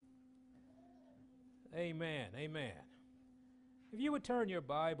Amen. Amen. If you would turn your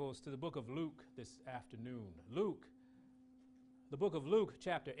Bibles to the book of Luke this afternoon. Luke, the book of Luke,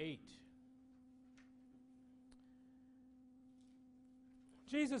 chapter 8.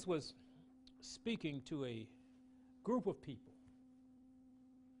 Jesus was speaking to a group of people,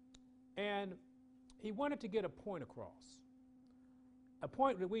 and he wanted to get a point across, a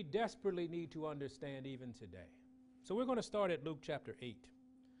point that we desperately need to understand even today. So we're going to start at Luke chapter 8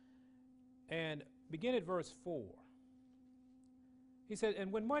 and begin at verse 4. He said,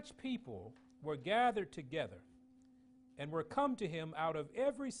 "And when much people were gathered together and were come to him out of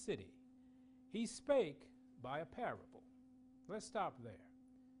every city, he spake by a parable." Let's stop there.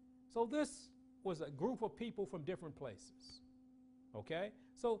 So this was a group of people from different places. Okay?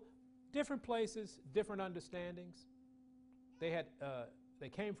 So different places, different understandings. They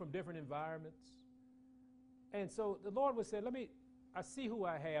came from different environments. And so the Lord would say, I see who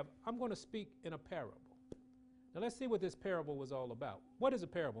I have. I'm going to speak in a parable. Now let's see what this parable was all about. What is a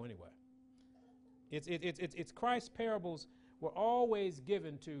parable anyway? It's Christ's parables were always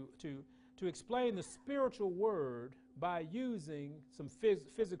given to explain the spiritual word by using some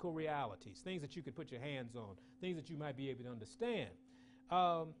physical realities, things that you could put your hands on, things that you might be able to understand.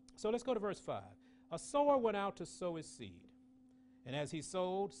 So let's go to verse 5. "A sower went out to sow his seed, and as he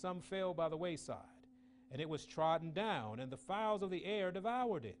sowed, some fell by the wayside, and it was trodden down, and the fowls of the air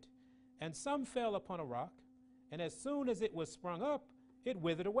devoured it. And some fell upon a rock, and as soon as it was sprung up, it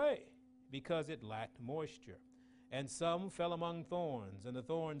withered away, because it lacked moisture. And some fell among thorns, and the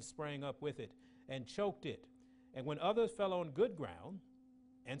thorns sprang up with it, and choked it. And when others fell on good ground,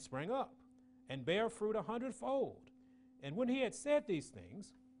 and sprang up, and bare fruit 100-fold. And when he had said these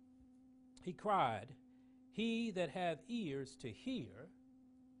things, he cried, He that hath ears to hear,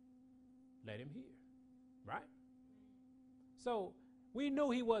 let him hear." Right? So we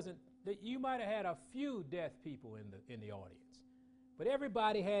knew he wasn't, that you might have had a few deaf people in the audience, but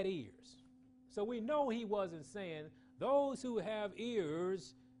everybody had ears. So we know he wasn't saying, "Those who have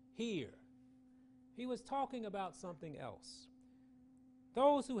ears, hear." He was talking about something else.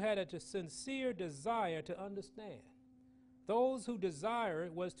 Those who had a sincere desire to understand. Those who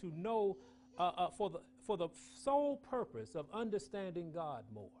desire was to know for the sole purpose of understanding God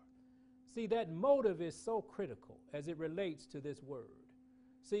more. See, that motive is so critical as it relates to this word.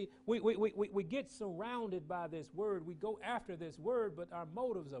 See, we get surrounded by this word. We go after this word, but our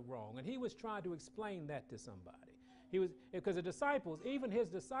motives are wrong. And he was trying to explain that to somebody. Because the disciples, even his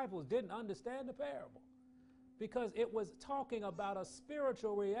disciples, didn't understand the parable. Because it was talking about a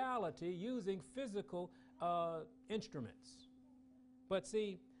spiritual reality using physical instruments. But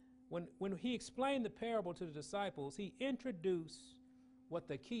see, when he explained the parable to the disciples, he introduced what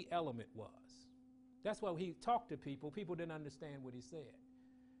the key element was. That's why he talked to people. People didn't understand what he said.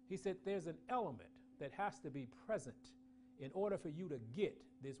 He said there's an element that has to be present in order for you to get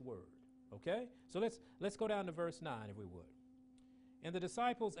this word. Okay? So let's go down to verse 9 if we would. "And the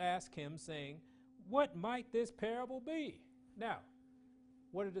disciples asked him, saying, What might this parable be?" Now,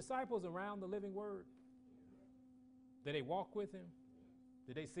 were the disciples around the living word? Did they walk with him?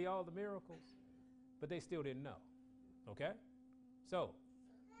 Did they see all the miracles? But they still didn't know. Okay? So,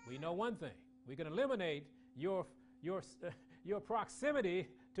 we know one thing. We can eliminate your proximity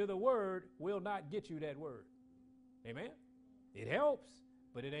to the word will not get you that word. Amen? It helps,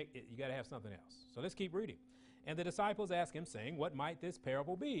 but you got to have something else. So let's keep reading. "And the disciples asked him, saying, What might this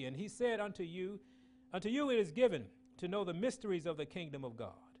parable be? And he said unto you it is given to know the mysteries of the kingdom of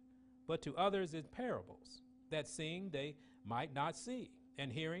God, but to others in parables, that seeing they might not see,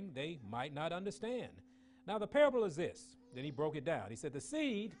 and hearing they might not understand. Now the parable is this." Then he broke it down. He said, "The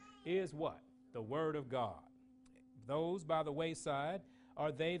seed is what? The word of God. Those by the wayside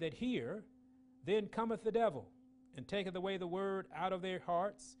are they that hear. Then cometh the devil, and taketh away the word out of their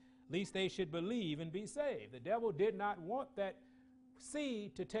hearts, lest they should believe and be saved." The devil did not want that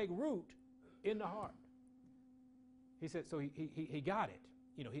seed to take root in the heart. He said, so he got it.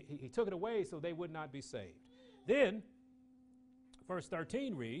 He took it away so they would not be saved. Then, verse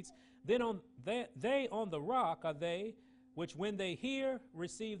 13 reads, "Then they on the rock are they which when they hear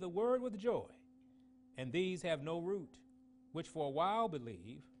receive the word with joy. And these have no root, which for a while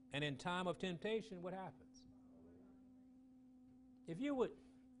believe, and in time of temptation, what happens?" When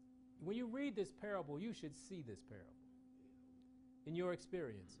you read this parable, you should see this parable in your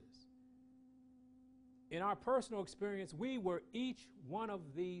experiences. In our personal experience, we were each one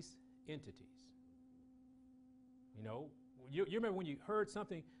of these entities. You remember when you heard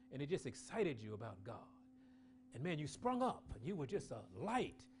something and it just excited you about God. And man, you sprung up and you were just a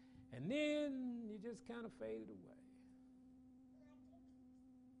light. And then you just kind of faded away.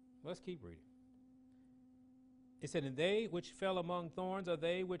 Let's keep reading. It said, and they which fell among thorns are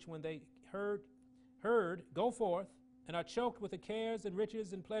they which when they heard, go forth, and are choked with the cares and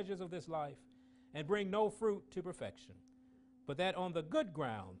riches and pleasures of this life, and bring no fruit to perfection. But that on the good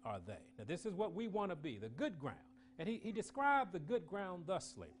ground are they. Now this is what we want to be, the good ground. And he described the good ground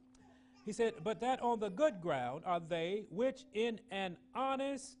thusly. He said, but that on the good ground are they which in an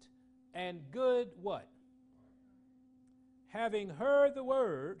honest and good what? Having heard the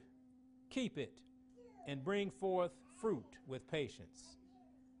word, keep it, and bring forth fruit with patience.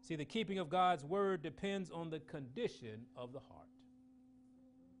 See, the keeping of God's word depends on the condition of the heart.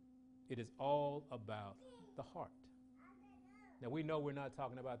 It is all about the heart. Now, we know we're not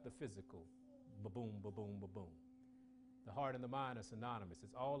talking about the physical, ba-boom, ba-boom, ba-boom. The heart and the mind are synonymous.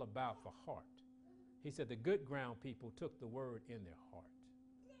 It's all about the heart. He said the good ground people took the word in their heart,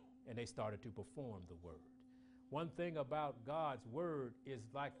 and they started to perform the word. One thing about God's word is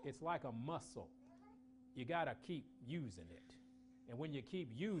it's like a muscle. You got to keep using it. And when you keep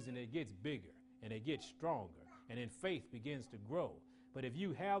using it, it gets bigger and it gets stronger, and then faith begins to grow. But if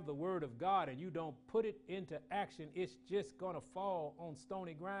you have the word of God and you don't put it into action, it's just going to fall on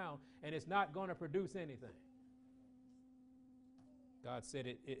stony ground and it's not going to produce anything. God said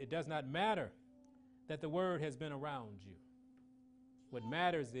it does not matter that the word has been around you. What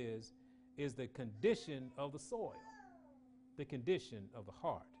matters is the condition of the soil, the condition of the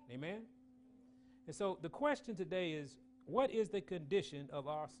heart. Amen? And so the question today is, what is the condition of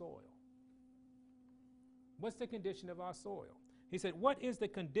our soil? What's the condition of our soil? He said, what is the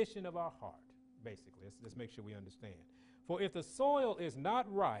condition of our heart? Basically, let's make sure we understand. For if the soil is not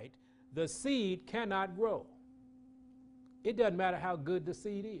right, the seed cannot grow. It doesn't matter how good the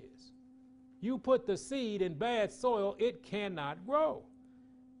seed is. You put the seed in bad soil, it cannot grow.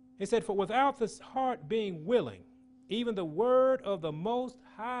 He said, for without the heart being willing, even the word of the Most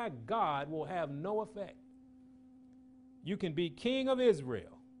High God will have no effect. You can be king of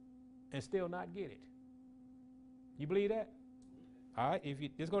Israel and still not get it. You believe that? All right,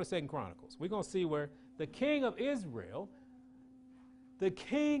 let's go to 2 Chronicles. We're going to see where the king of Israel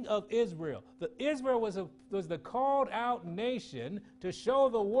Israel was the called out nation to show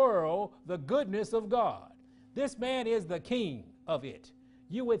the world the goodness of God. This man is the king of it.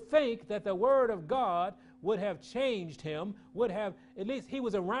 You would think that the word of God would have changed him, at least he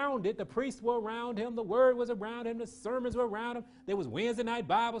was around it. The priests were around him. The word was around him. The sermons were around him. There was Wednesday night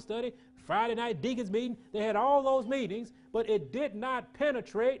Bible study, Friday night deacons meeting. They had all those meetings, but it did not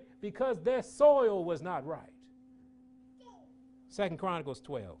penetrate because their soil was not right. 2 Chronicles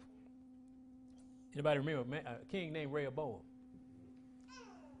 12. Anybody remember a king named Rehoboam?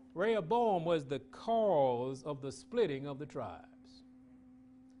 Rehoboam was the cause of the splitting of the tribes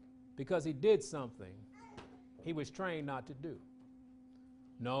because he did something he was trained not to do.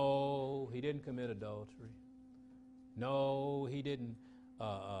 No, he didn't commit adultery. No, he didn't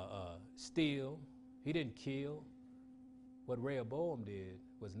steal. He didn't kill. What Rehoboam did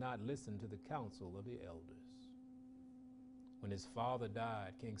was not listen to the counsel of the elders. When his father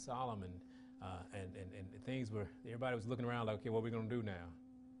died, King Solomon, and everybody was looking around like, okay, what are we going to do now?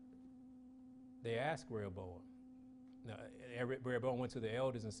 They asked Rehoboam. Now, Rehoboam went to the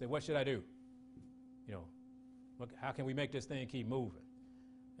elders and said, what should I do? How can we make this thing keep moving?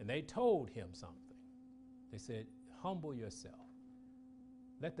 And they told him something. They said, humble yourself.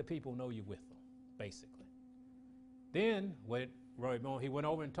 Let the people know you're with them, basically. Then Rehoboam, he went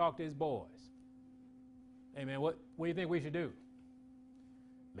over and talked to his boys. Hey, man, what do you think we should do?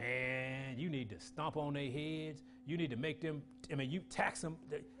 Man, you need to stomp on their heads. You need to make them, you tax them.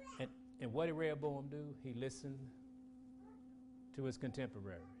 And what did Rehoboam do? He listened to his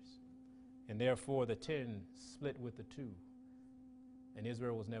contemporaries. And therefore, the 10 split with the 2. And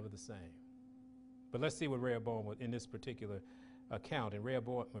Israel was never the same. But let's see what Rehoboam was in this particular account. In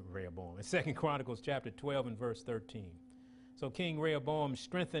in 2 Chronicles chapter 12 and verse 13. So King Rehoboam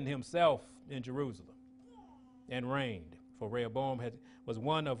strengthened himself in Jerusalem and reigned. For Rehoboam was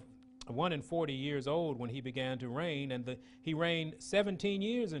one and 40 years old when he began to reign, and he reigned 17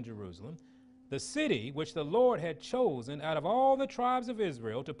 years in Jerusalem, the city which the Lord had chosen out of all the tribes of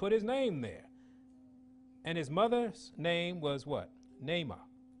Israel to put his name there. And his mother's name was what? Naamah,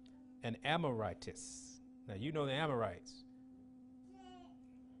 an Amorite. Now you know the Amorites.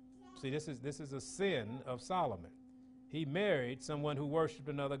 See, this is a sin of Solomon. He married someone who worshiped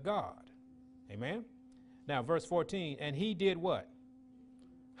another god. Amen? Now, verse 14, and he did what?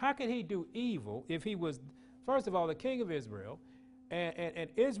 How could he do evil if he was, first of all, the king of Israel, and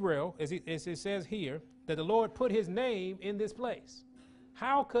Israel, as it says here, that the Lord put his name in this place.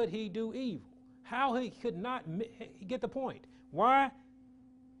 How could he do evil? How he could not get the point? Why?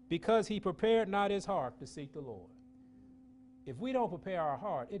 because he prepared not his heart to seek the Lord. If we don't prepare our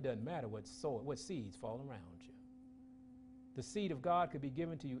heart, it doesn't matter what seeds fall around you. The seed of God could be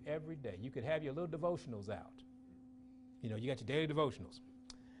given to you every day. You could have your little devotionals out. You know, you got your daily devotionals.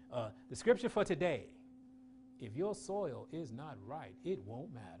 The scripture for today, if your soil is not right, it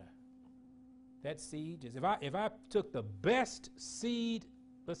won't matter. That seed is, if I took the best seed,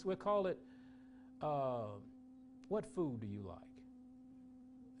 we'll call it, what food do you like?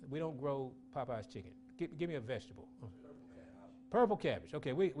 We don't grow Popeye's chicken. Give me a vegetable. Purple cabbage.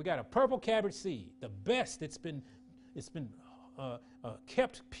 Okay, we got a purple cabbage seed, the best. It's been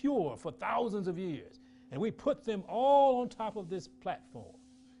kept pure for thousands of years, and we put them all on top of this platform.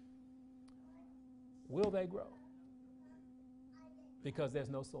 Will they grow? Because there's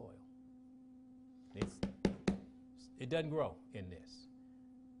no soil. It doesn't grow in this.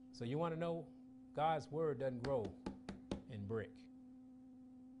 So you want to know, God's word doesn't grow in brick.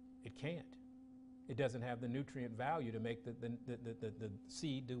 It can't. It doesn't have the nutrient value to make the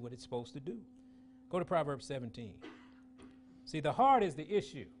seed do what it's supposed to do. Go to Proverbs 17. See, the heart is the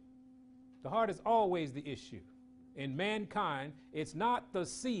issue. The heart is always the issue. In mankind, it's not the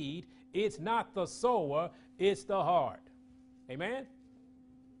seed, it's not the sower, it's the heart. Amen?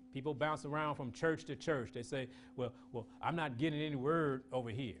 People bounce around from church to church. They say, well, I'm not getting any word over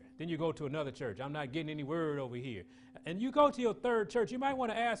here. Then you go to another church. I'm not getting any word over here. And you go to your third church. You might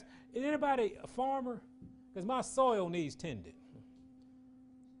want to ask, is anybody a farmer? Because my soil needs tended.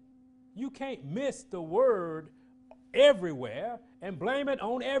 You can't miss the word everywhere and blame it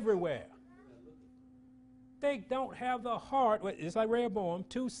on everywhere. They don't have the heart, it's like Rehoboam,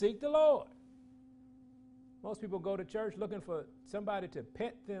 to seek the Lord. Most people go to church looking for somebody to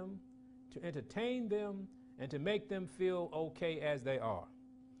pet them, to entertain them, and to make them feel okay as they are.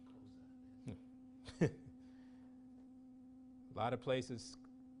 A lot of places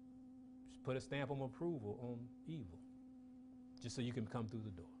put a stamp of approval on evil, just so you can come through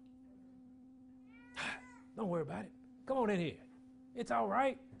the door. Don't worry about it. Come on in here. It's all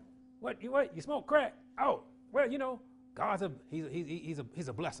right. What? You smoke crack? Oh, well, you know, God's he's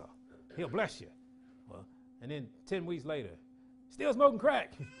a blesser. He'll bless you. Well, and then 10 weeks later, still smoking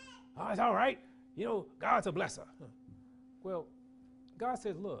crack. Oh, it's all right. You know, God's a blesser. Well, God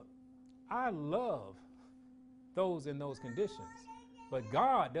says, look, I love those in those conditions, but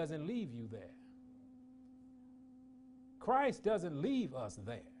God doesn't leave you there. Christ doesn't leave us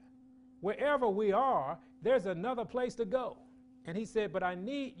there. Wherever we are, there's another place to go. And he said, but I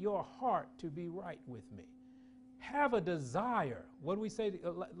need your heart to be right with me. Have a desire. What did we say?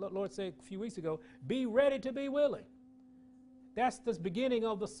 Lord said a few weeks ago, be ready to be willing. That's the beginning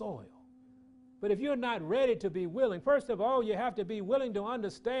of the soil. But if you're not ready to be willing, first of all, you have to be willing to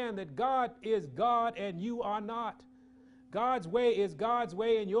understand that God is God and you are not. God's way is God's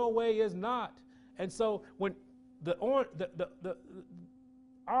way and your way is not. And so when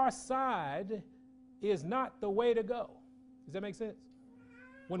our side is not the way to go. Does that make sense?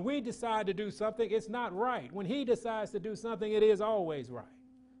 When we decide to do something, it's not right. When he decides to do something, it is always right.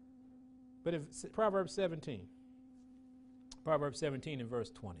 But if Proverbs 17 in verse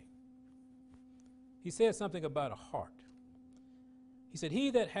 20, he says something about a heart. He said,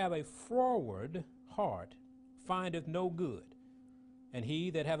 he that have a froward heart findeth no good, and he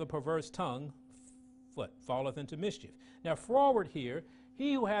that have a perverse tongue falleth into mischief. Now, froward here,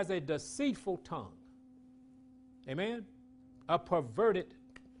 he who has a deceitful tongue. Amen? A perverted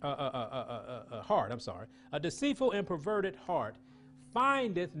heart, a deceitful and perverted heart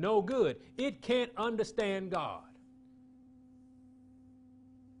findeth no good. It can't understand God.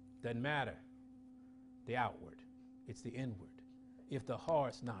 Doesn't matter the outward, it's the inward. If the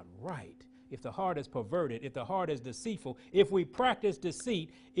heart's not right, if the heart is perverted, if the heart is deceitful, if we practice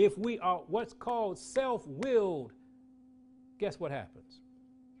deceit, if we are what's called self-willed, guess what happens?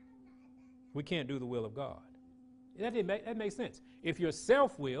 We can't do the will of God. That makes sense. If you're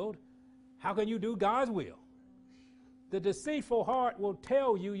self-willed, how can you do God's will? The deceitful heart will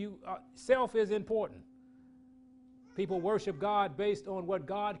tell you self is important. People worship God based on what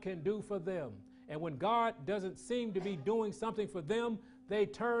God can do for them. And when God doesn't seem to be doing something for them, they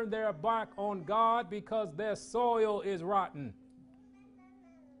turn their back on God because their soil is rotten.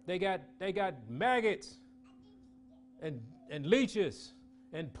 They got maggots and leeches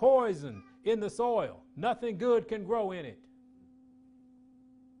and poison in the soil. Nothing good can grow in it.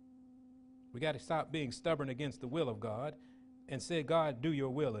 We got to stop being stubborn against the will of God and say, God, do your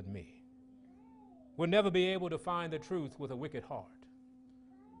will in me. We'll never be able to find the truth with a wicked heart.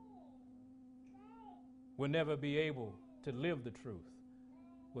 We'll never be able to live the truth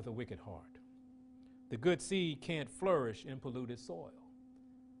with a wicked heart. The good seed can't flourish in polluted soil.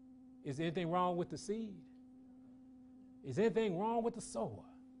 Is anything wrong with the seed? Is anything wrong with the sower?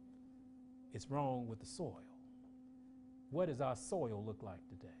 It's wrong with the soil. What does our soil look like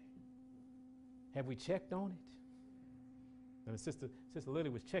today? Have we checked on it? And Sister Lily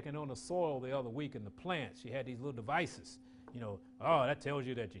was checking on the soil the other week in the plants. She had these little devices. Oh, that tells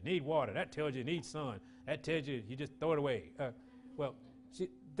you that you need water. That tells you need sun. That tells you just throw it away.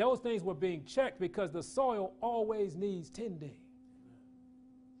 Those things were being checked because the soil always needs tending.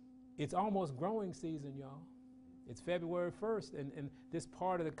 It's almost growing season, y'all. It's February 1st, and this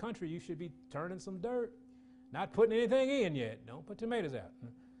part of the country, you should be turning some dirt. Not putting anything in yet. Don't put tomatoes out.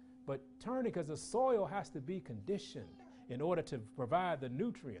 But turning, because the soil has to be conditioned in order to provide the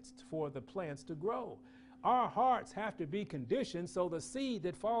nutrients for the plants to grow. Our hearts have to be conditioned so the seed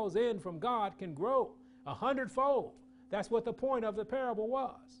that falls in from God can grow 100-fold. That's what the point of the parable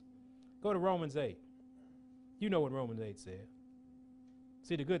was. Go to Romans 8. You know what Romans 8 said.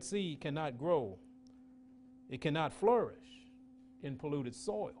 See, the good seed cannot grow. It cannot flourish in polluted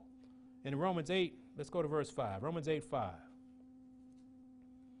soil. In Romans 8, let's go to verse 5. Romans 8:5.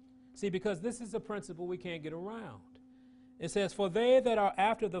 See, because this is a principle we can't get around. It says, for they that are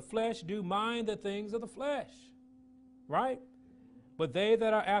after the flesh do mind the things of the flesh. Right? But they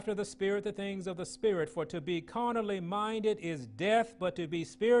that are after the Spirit, the things of the Spirit. For to be carnally minded is death, but to be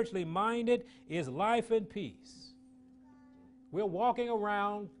spiritually minded is life and peace. We're walking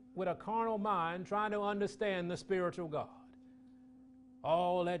around with a carnal mind trying to understand the spiritual God.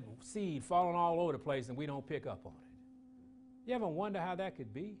 All that seed falling all over the place and we don't pick up on it. You ever wonder how that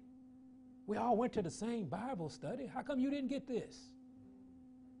could be? We all went to the same Bible study. How come you didn't get this?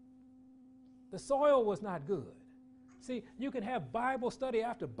 The soil was not good. See, you can have Bible study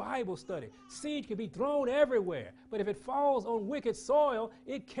after Bible study. Seed can be thrown everywhere, but if it falls on wicked soil,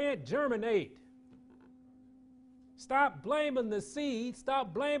 it can't germinate. Stop blaming the seed,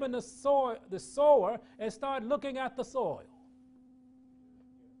 stop blaming the sower, and start looking at the soil.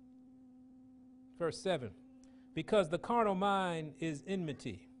 Verse 7, because the carnal mind is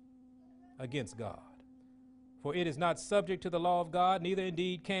enmity against God. For it is not subject to the law of God, neither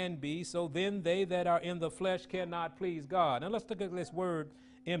indeed can be. So then they that are in the flesh cannot please God. Now let's look at this word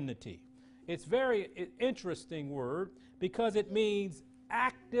enmity. It's very interesting word because it means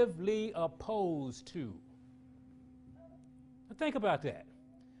actively opposed to. Now think about that.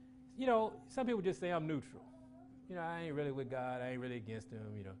 Some people just say I'm neutral. I ain't really with God. I ain't really against him,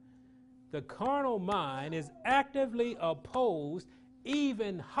 The carnal mind is actively opposed,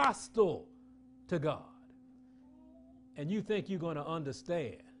 even hostile to God. And you think you're going to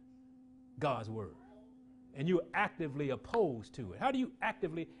understand God's word. And you're actively opposed to it. How do you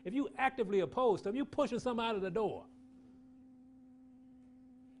if you actively oppose to him, you're pushing something out of the door.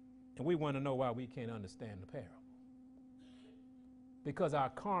 And we want to know why we can't understand the parable. Because our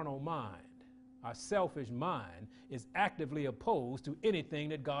carnal mind, our selfish mind, is actively opposed to anything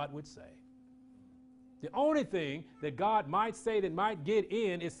that God would say. The only thing that God might say that might get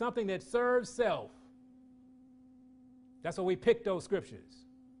in is something that serves self. That's why we pick those scriptures.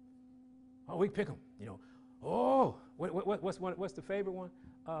 Oh, we pick them, what's the favorite one?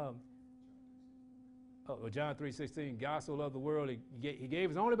 John 3:16, God so loved the world, he gave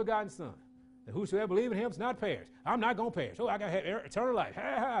his only begotten son, that whosoever believes in him is not perish. I'm not going to perish. Oh, I got to have eternal life.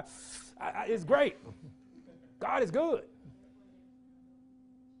 It's great. God is good.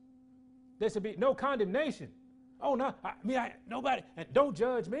 There should be no condemnation. Oh, no, nobody, and don't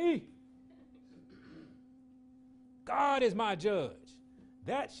judge me. God is my judge.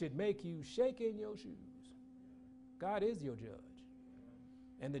 That should make you shake in your shoes. God is your judge.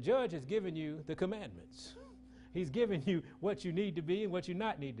 And the judge has given you the commandments. He's given you what you need to be and what you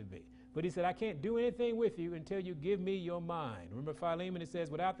not need to be. But he said, I can't do anything with you until you give me your mind. Remember Philemon, it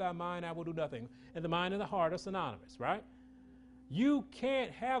says, without thy mind, I will do nothing. And the mind and the heart are synonymous, right? You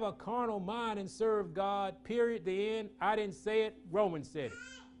can't have a carnal mind and serve God, period, the end. I didn't say it, Romans said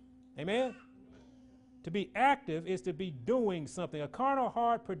it. Amen? To be active is to be doing something. A carnal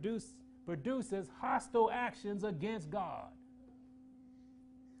heart produces hostile actions against God.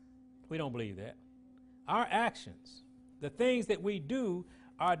 We don't believe that. Our actions, the things that we do,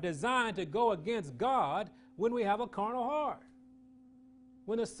 are designed to go against God when we have a carnal heart,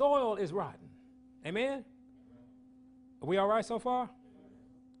 when the soil is rotten. Amen? Are we all right so far?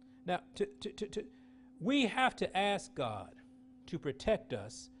 Now, we have to ask God to protect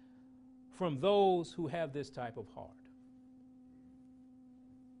us from those who have this type of heart.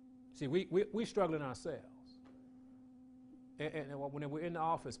 See, we're struggling ourselves. And when we're in the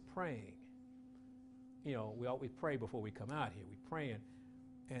office praying, we always pray before we come out here. We're praying.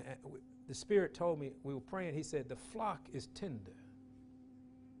 And the Spirit told me, we were praying, he said, the flock is tender.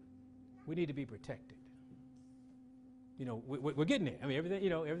 we need to be protected. You know, we're getting there. I mean, everything, you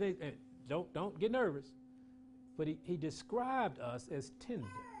know, everything, don't get nervous. But he described us as tender,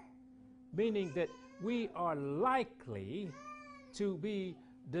 meaning that we are likely to be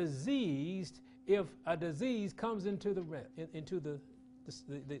diseased if a disease comes into the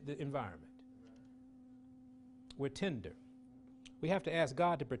environment. We're tender. We have to ask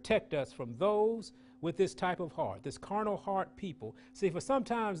God to protect us from those with this type of heart, this carnal heart people. See, for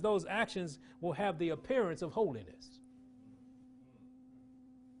sometimes those actions will have the appearance of holiness.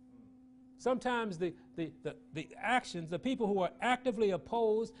 Sometimes the actions, the people who are actively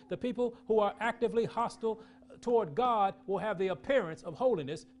opposed, the people who are actively hostile toward God will have the appearance of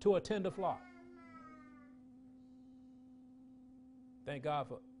holiness to a tender flock. Thank God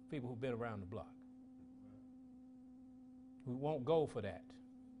for people who've been around the block, who won't go for that,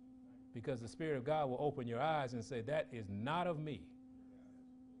 because the Spirit of God will open your eyes and say, that is not of me.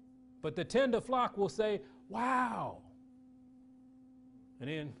 But the tender flock will say, wow. And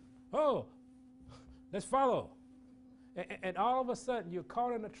then, oh, let's follow. And all of a sudden, you're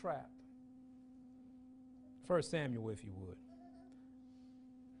caught in a trap. 1 Samuel, if you would.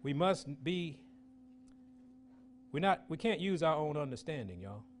 We can't use our own understanding,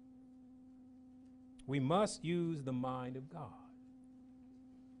 y'all. We must use the mind of God.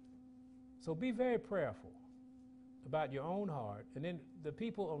 So be very prayerful about your own heart, and then the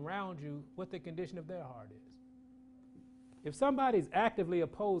people around you, what the condition of their heart is. If somebody's actively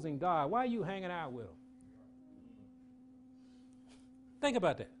opposing God, why are you hanging out with them? Think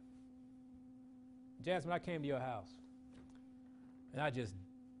about that. Jasmine, I came to your house, and I just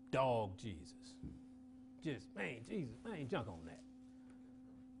dogged Jesus. Jesus, man, junk on that.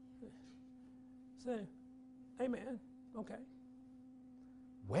 Say, amen, okay.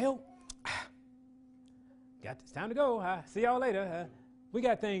 Well, it's time to go. See y'all later. We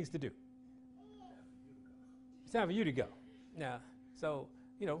got things to do. It's time for you to go. Now, so,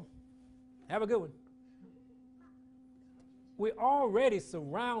 you know, have a good one. We're already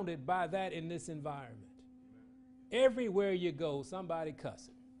surrounded by that in this environment. Everywhere you go, somebody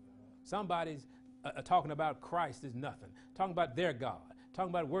cussing. Somebody's talking about Christ is nothing. Talking about their God. Talking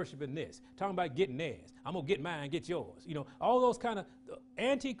about worshiping this. Talking about getting theirs. I'm going to get mine, get yours. You know, all those kind of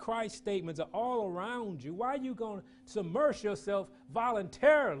anti-Christ statements are all around you. Why are you going to submerge yourself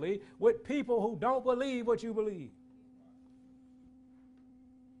voluntarily with people who don't believe what you believe?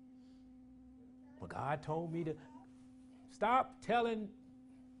 Well, God told me to stop putting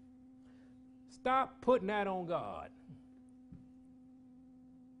that on God.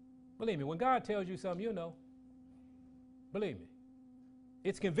 Believe me, when God tells you something, you know. Believe me.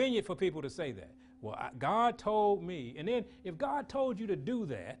 It's convenient for people to say that. Well, God told me. And then if God told you to do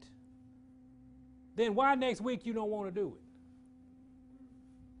that, then why next week you don't want to do it?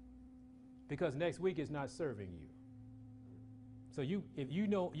 Because next week is not serving you. So you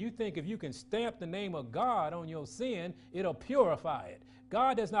think if you can stamp the name of God on your sin, it'll purify it.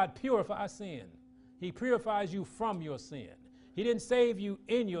 God does not purify sin. He purifies you from your sin. He didn't save you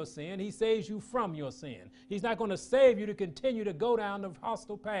in your sin. He saves you from your sin. He's not going to save you to continue to go down the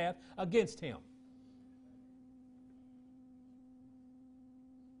hostile path against him.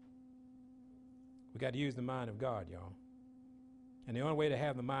 We got to use the mind of God, y'all. And the only way to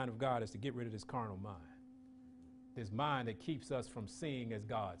have the mind of God is to get rid of this carnal mind. This mind that keeps us from seeing as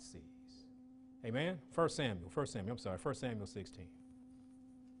God sees. Amen? 1 Samuel 16.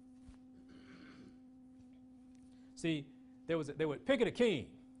 See, they would pick a king.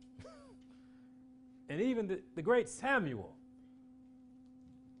 And even the great Samuel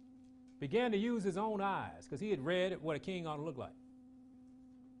began to use his own eyes because he had read what a king ought to look like.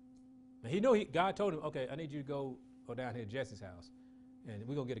 Now he knew God told him, okay, I need you to go down here to Jesse's house and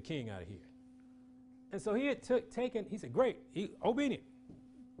we're going to get a king out of here. And so he had he said, great, obedient,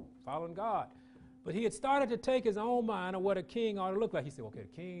 following God. But he had started to take his own mind of what a king ought to look like. He said, okay,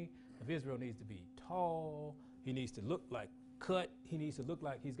 the king of Israel needs to be tall. He needs to look like cut. He needs to look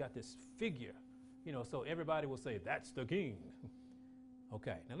like he's got this figure, you know, so everybody will say, that's the king.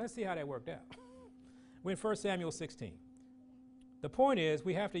 Okay, now let's see how that worked out. We're in 1 Samuel 16. The point is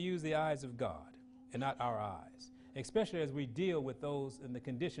we have to use the eyes of God and not our eyes, especially as we deal with those in the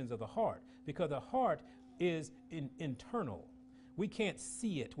conditions of the heart, because the heart is internal. We can't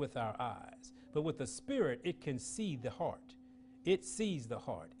see it with our eyes, but with the Spirit, it can see the heart. It sees the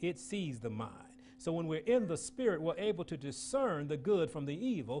heart. It sees the mind. So when we're in the Spirit, we're able to discern the good from the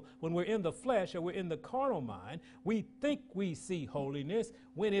evil. When we're in the flesh or we're in the carnal mind, we think we see holiness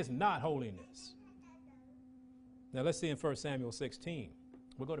when it's not holiness. Now let's see in 1 Samuel 16.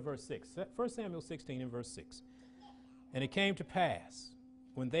 We'll go to verse 6. 1 Samuel 16 and verse 6. And it came to pass.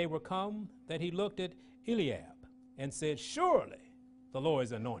 when they were come, that he looked at Eliab and said, surely the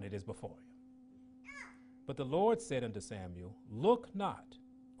Lord's anointed is before him. But the Lord said unto Samuel, look not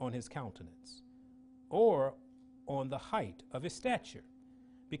on his countenance, or on the height of his stature,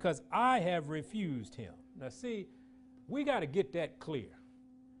 because I have refused him. Now see, we got to get that clear.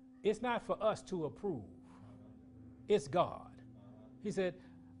 It's not for us to approve. It's God. He said,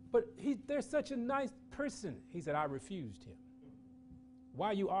 but there's such a nice person. He said, I refused him. Why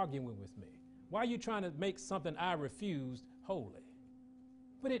are you arguing with me? Why are you trying to make something I refused holy?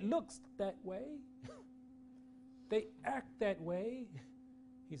 But it looks that way. They act that way.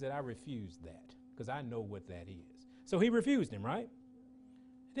 He said, I refused that because I know what that is. So he refused him, right?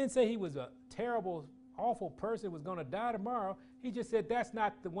 He didn't say he was a terrible, awful person, was going to die tomorrow. He just said, that's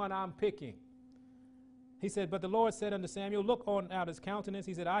not the one I'm picking. He said, but the Lord said unto Samuel, look on out his countenance.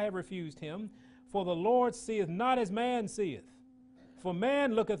 He said, I have refused him, for the Lord seeth not as man seeth. For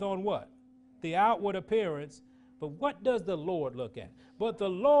man looketh on what? The outward appearance. But what does the Lord look at? But the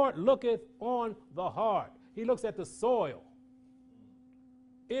Lord looketh on the heart. He looks at the soil.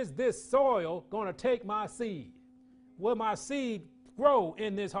 Is this soil going to take my seed? Will my seed grow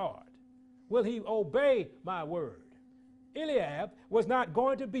in this heart? Will he obey my word? Eliab was not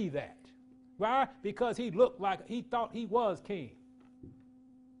going to be that. Why? Because he looked like he thought he was king.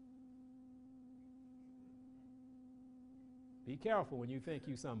 Be careful when you think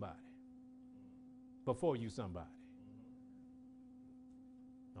you somebody before you somebody.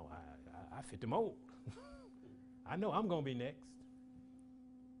 No, I fit the mold. I know I'm going to be next.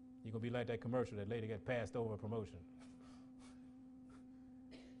 You're going to be like that commercial, that lady got passed over a promotion.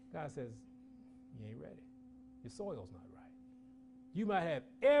 God says, you ain't ready. Your soil's not right. You might have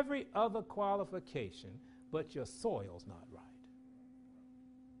every other qualification, but your soil's not right.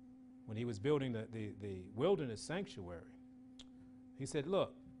 When he was building the wilderness sanctuary, he said,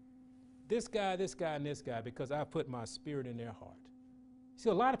 look, this guy, and this guy, because I put my spirit in their heart. See,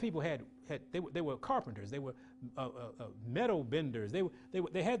 a lot of people they were carpenters, they were metal benders,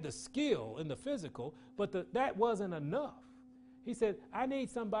 they had the skill in the physical, but that wasn't enough. He said, I need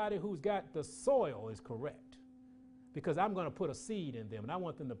somebody who's got the soil is correct, because I'm going to put a seed in them, and I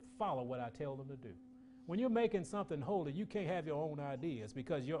want them to follow what I tell them to do. When you're making something holy, you can't have your own ideas,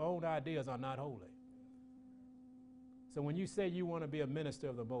 because your own ideas are not holy. So when you say you want to be a minister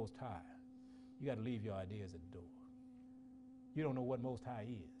of the Most High, you got to leave your ideas at the door. You don't know what Most High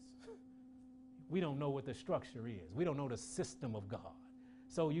is. We don't know what the structure is. We don't know the system of God.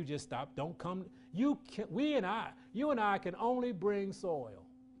 So you just stop. Don't come. You and I can only bring soil.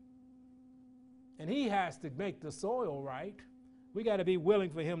 And he has to make the soil right. We got to be willing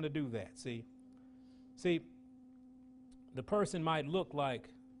for him to do that. See, the person might look like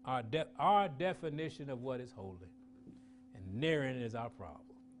our definition of what is holy. And therein is our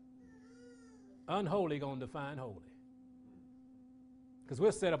problem. Unholy going to define holy. Because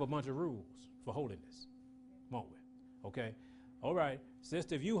we'll set up a bunch of rules for holiness, won't we? Okay? All right,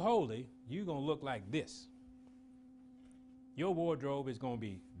 sister, if you holy, you're going to look like this. Your wardrobe is going to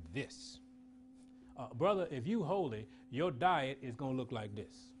be this. Brother, if you holy, your diet is going to look like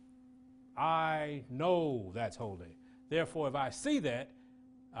this. I know that's holy. Therefore, if I see that,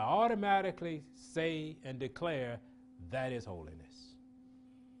 I automatically say and declare that is holiness.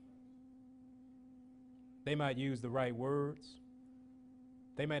 They might use the right words.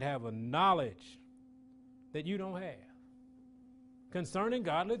 They might have a knowledge that you don't have concerning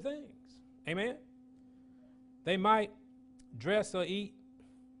godly things. Amen? They might dress or eat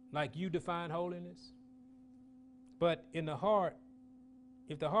like you define holiness. But in the heart,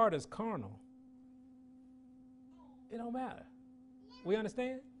 if the heart is carnal, it don't matter. We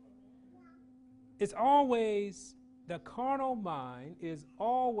understand? It's always, the carnal mind is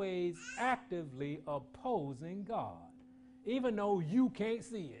always actively opposing God, even though you can't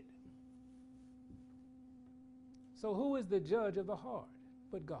see it. So who is the judge of the heart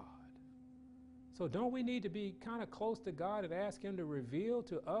but God? So don't we need to be kind of close to God and ask him to reveal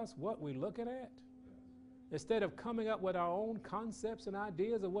to us what we're looking at? Instead of coming up with our own concepts and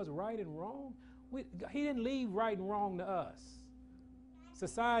ideas of what's right and wrong. He didn't leave right and wrong to us.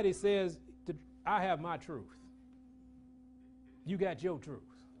 Society says, I have my truth. You got your truth.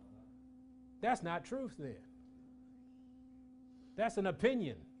 That's not truth then. That's an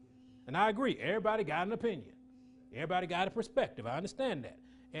opinion. And I agree, everybody got an opinion. Everybody got a perspective. I understand that.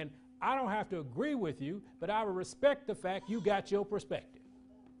 And I don't have to agree with you, but I will respect the fact you got your perspective.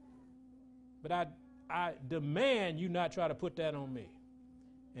 But I demand you not try to put that on me.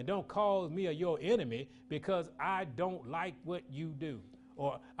 And don't call me your enemy because I don't like what you do.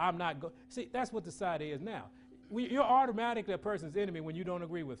 Or I'm not going. See, that's what society is now. You're automatically a person's enemy when you don't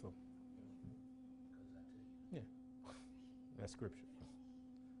agree with them. Yeah, that's scripture.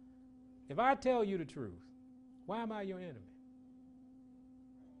 If I tell you the truth, why am I your enemy?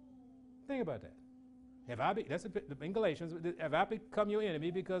 Think about that. That's in Galatians, have I become your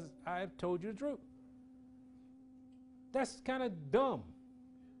enemy because I have told you the truth? That's kind of dumb.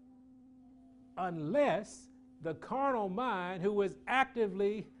 Unless the carnal mind who is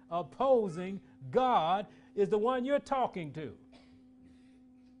actively opposing God is the one you're talking to.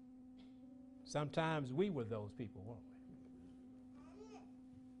 Sometimes we were those people, weren't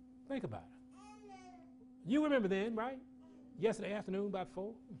we? Think about it. You remember then, right? Yesterday afternoon about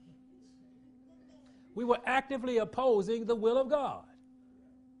 4. We were actively opposing the will of God.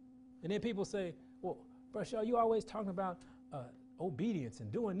 And then people say, well, Brother Shaw, you always talking about obedience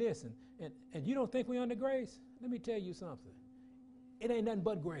and doing this, and you don't think we under grace? Let me tell you something. It ain't nothing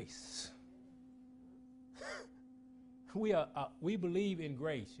but grace. We believe in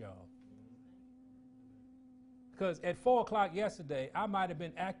grace, y'all. Because at 4 o'clock yesterday, I might have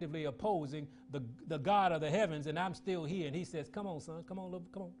been actively opposing the God of the heavens, and I'm still here. And he says, come on, son, come on,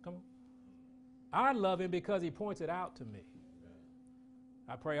 come on, come on. I love him because he points it out to me.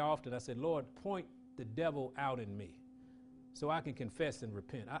 I pray often. I said, Lord, point the devil out in me so I can confess and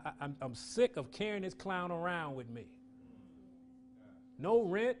repent. I'm sick of carrying this clown around with me. No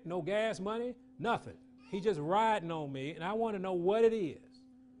rent, no gas money, nothing. He's just riding on me, and I want to know what it is.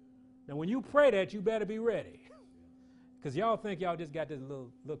 Now, when you pray that, you better be ready. Because y'all think y'all just got this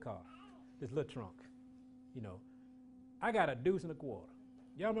little car, this little trunk. You know, I got a deuce and a quarter.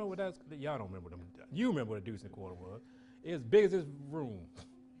 Y'all remember what that's? Y'all don't remember them. You remember what a deuce and a quarter was. It's as big as this room.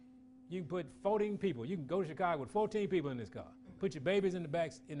 You can put 14 people. You can go to Chicago with 14 people in this car. Put your babies in the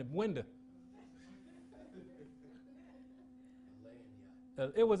back, in the window.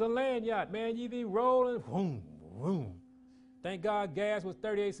 It was a land yacht, man. You be rolling, boom, boom. Thank God gas was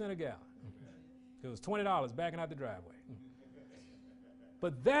 38 cents a gallon. It was $20 backing out the driveway.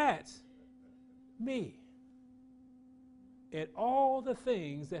 But that's me. And all the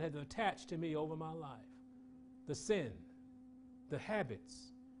things that have attached to me over my life. The sin, the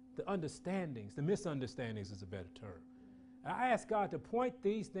habits, the understandings, the misunderstandings is a better term. I ask God to point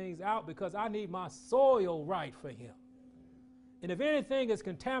these things out because I need my soil right for him. And if anything is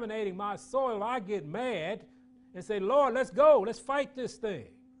contaminating my soil, I get mad and say, Lord, let's go. Let's fight this thing.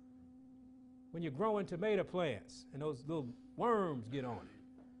 When you're growing tomato plants and those little worms get on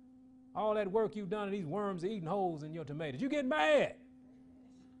it. All that work you've done and these worms are eating holes in your tomatoes. You get mad.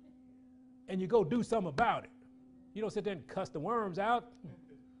 And you go do something about it. You don't sit there and cuss the worms out.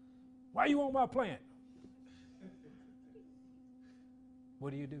 Why you on my plant?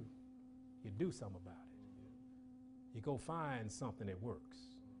 What do? You do something about it. You go find something that works.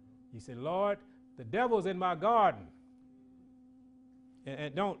 You say, Lord, the devil's in my garden.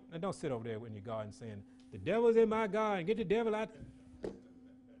 And don't sit over there in your garden saying, the devil's in my garden. Get the devil out.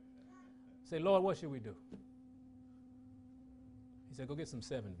 Say, Lord, what should we do? He said, go get some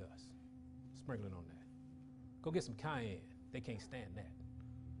 7 dust. Sprinkling on that. Go get some cayenne. They can't stand that.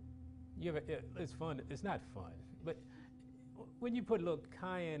 It's fun. It's not fun. But when you put a little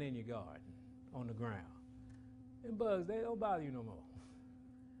cayenne in your garden on the ground, them bugs, they don't bother you no more.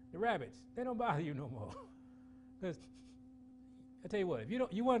 The rabbits, they don't bother you no more. Because I tell you what, if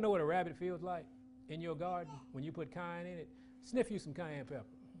you want to know what a rabbit feels like in your garden when you put cayenne in it, sniff you some cayenne pepper.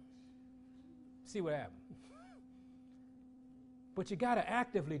 See what happens. But you got to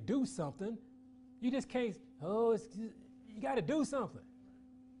actively do something. You just can't, you got to do something.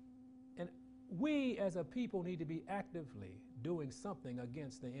 And we as a people need to be actively doing something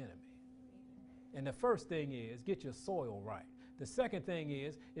against the enemy. And the first thing is get your soil right. The second thing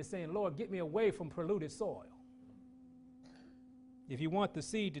is saying, Lord, get me away from polluted soil. If you want the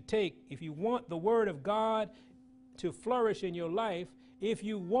seed to take, if you want the word of God to flourish in your life, if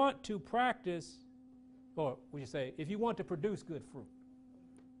you want to practice, or would you say, if you want to produce good fruit,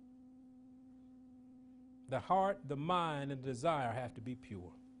 the heart, the mind, and the desire have to be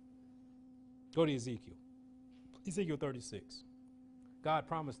pure. Go to Ezekiel. Ezekiel 36. God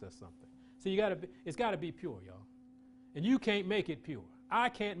promised us something. So it's got to be pure, y'all. And you can't make it pure. I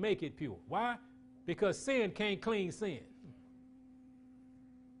can't make it pure. Why? Because sin can't clean sin.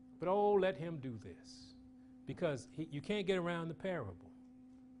 But oh, let him do this. Because you can't get around the parable.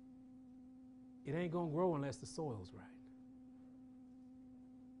 It ain't going to grow unless the soil's right.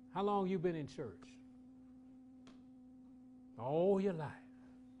 How long you been in church? All your life.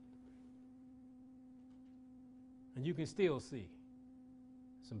 And you can still see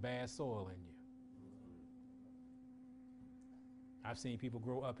some bad soil in you. I've seen people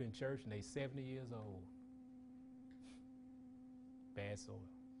grow up in church and they're 70 years old. Bad soil.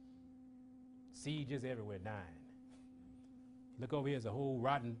 Seed just everywhere dying. Look over here, there's a whole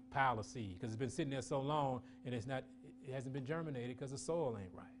rotten pile of seed because it's been sitting there so long and it hasn't been germinated because the soil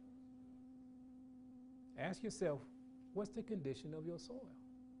ain't right. Ask yourself, what's the condition of your soil?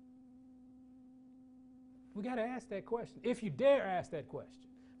 We got to ask that question, if you dare ask that question.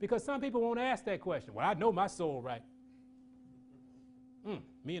 Because some people won't ask that question. Well, I know my soul right.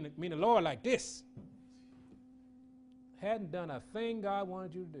 Me and the Lord like this. Hadn't done a thing God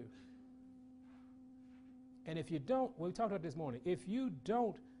wanted you to do. And if you don't, we talked about this morning, if you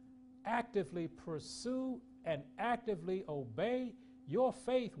don't actively pursue and actively obey, your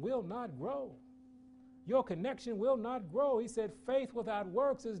faith will not grow. Your connection will not grow. He said, faith without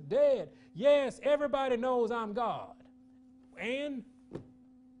works is dead. Yes, everybody knows I'm God. And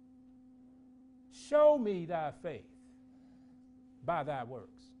show me thy faith by thy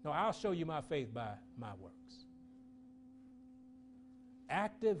works. No, I'll show you my faith by my works.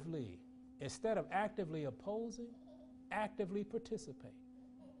 Actively, instead of actively opposing, actively participate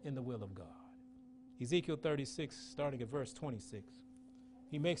in the will of God. Ezekiel 36, starting at verse 26,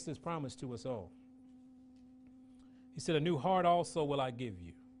 he makes this promise to us all. He said, a new heart also will I give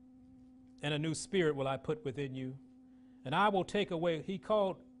you, and a new spirit will I put within you, and I will take away, he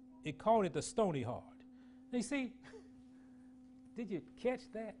called it the stony heart. Now you see, did you catch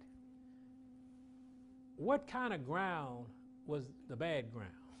that? What kind of ground was the bad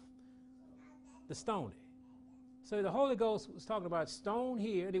ground? The stony. So the Holy Ghost was talking about stone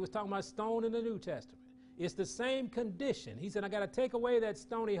here, and he was talking about stone in the New Testament. It's the same condition. He said, I got to take away that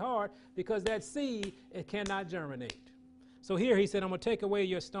stony heart because that seed, it cannot germinate. So here he said, I'm going to take away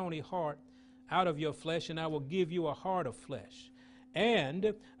your stony heart out of your flesh, and I will give you a heart of flesh.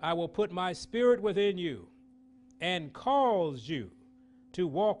 And I will put my spirit within you and cause you to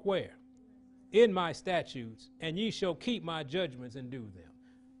walk where? In my statutes, and ye shall keep my judgments and do them.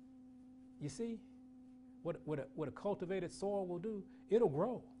 You see, what a cultivated soil will do, it'll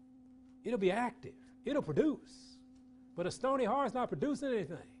grow. It'll be active. It'll produce. But a stony heart is not producing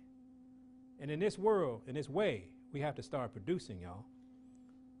anything. And in this world, in this way, we have to start producing, y'all.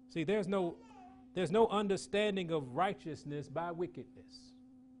 See, there's no understanding of righteousness by wickedness.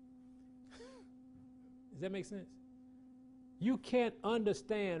 Does that make sense? You can't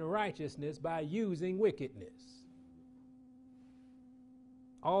understand righteousness by using wickedness.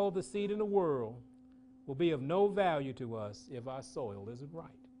 All the seed in the world will be of no value to us if our soil isn't right.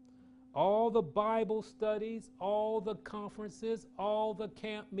 All the Bible studies, all the conferences, all the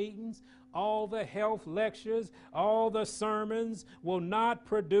camp meetings, all the health lectures, all the sermons will not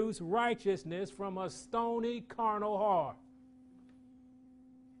produce righteousness from a stony carnal heart.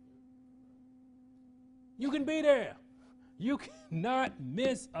 You can be there. You cannot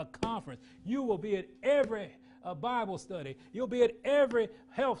miss a conference. You will be at every Bible study. You'll be at every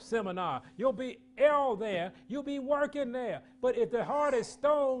health seminar. You'll be all there. You'll be working there. But if the heart is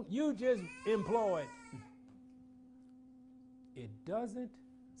stone, you just employed. It doesn't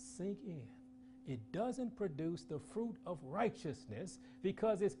sink in. It doesn't produce the fruit of righteousness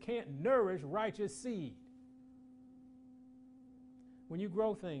because it can't nourish righteous seed. When you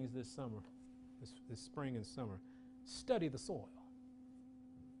grow things this summer, this spring and summer, study the soil.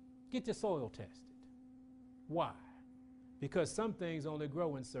 Get your soil tested. Why? Because some things only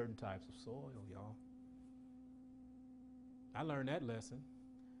grow in certain types of soil, y'all. I learned that lesson.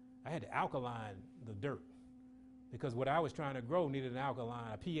 I had to alkaline the dirt because what I was trying to grow needed an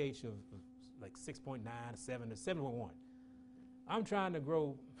alkaline, a pH of like 6.9, 7 to 7.1. I'm trying to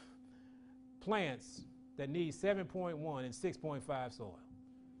grow plants that need 7.1 and 6.5 soil.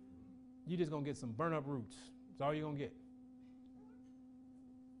 You're just going to get some burn up roots. That's all you're going to get.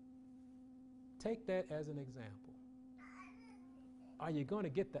 Take that as an example. Are you going to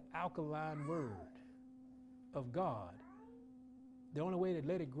get the alkaline word of God? The only way to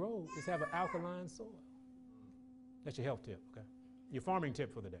let it grow is have an alkaline soil. That's your health tip, okay? Your farming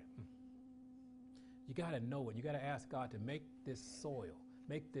tip for the day. You got to know it. You got to ask God to make this soil,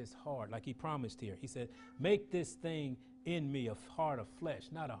 make this heart, like he promised here. He said, make this thing in me a heart of flesh,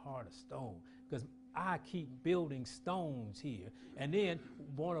 not a heart of stone. Because I keep building stones here and then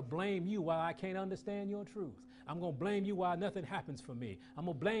want to blame you while I can't understand your truth. I'm going to blame you while nothing happens for me. I'm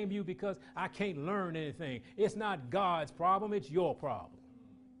going to blame you because I can't learn anything. It's not God's problem, it's your problem.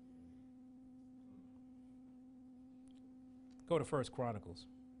 Go to 1 Chronicles.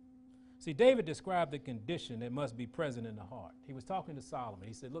 See, David described the condition that must be present in the heart. He was talking to Solomon.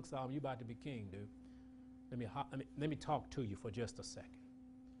 He said, look, Solomon, you're about to be king, dude. Let me talk to you for just a second.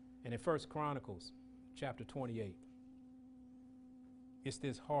 And in 1 Chronicles chapter 28, it's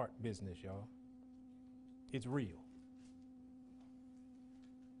this heart business, y'all. It's real.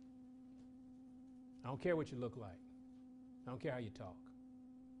 I don't care what you look like. I don't care how you talk.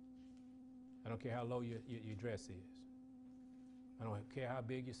 I don't care how low your dress is. I don't care how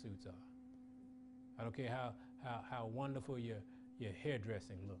big your suits are. I don't care how wonderful your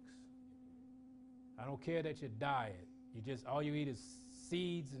hairdressing looks. I don't care that your diet, all you eat is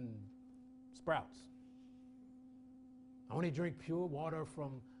seeds and sprouts. I only drink pure water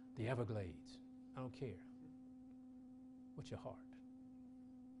from the Everglades. I don't care. What's your heart?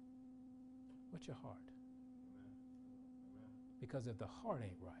 What's your heart? Because if the heart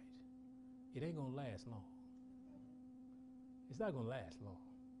ain't right, it ain't gonna last long. It's not gonna last long.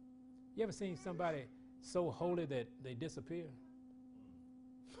 You ever seen somebody so holy that they disappear?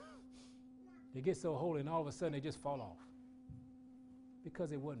 They get so holy and all of a sudden they just fall off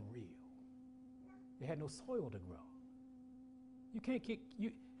because it wasn't real. They had no soil to grow. You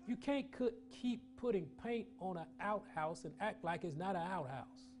can't keep putting paint on an outhouse and act like it's not an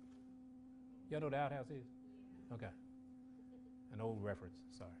outhouse. Y'all know what the outhouse is? Okay. An old reference,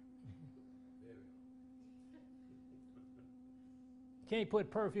 sorry. Can't put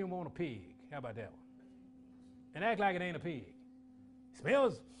perfume on a pig. How about that one? And act like it ain't a pig. It's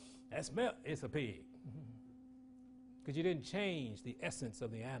a pig. Because you didn't change the essence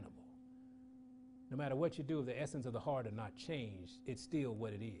of the animal. No matter what you do, if the essence of the heart are not changed, it's still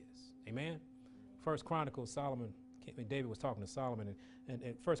what it is. Amen? First Chronicles, David was talking to Solomon,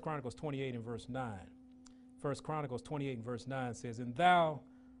 and First Chronicles 28 and verse 9. First Chronicles 28 and verse 9 says, "And thou,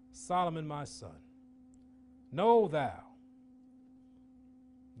 Solomon my son, know thou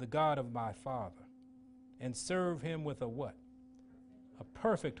the God of my father, and serve him with a what? A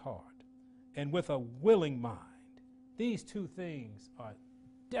perfect heart, and with a willing mind." These two things are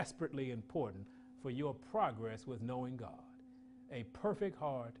desperately important for your progress with knowing God. A perfect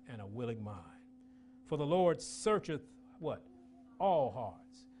heart and a willing mind. For the Lord searcheth what? All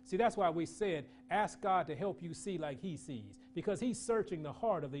hearts. See, that's why we said, ask God to help you see like he sees, because he's searching the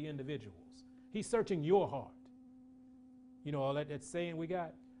heart of the individuals. He's searching your heart. You know all that saying we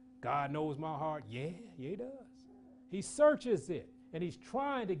got? God knows my heart. Yeah, he does. He searches it, and he's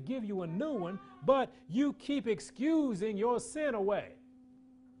trying to give you a new one, but you keep excusing your sin away.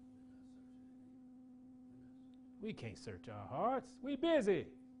 We can't search our hearts. We busy.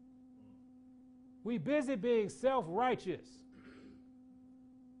 We busy being self-righteous.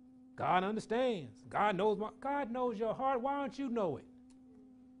 God understands. God knows your heart. Why don't you know it?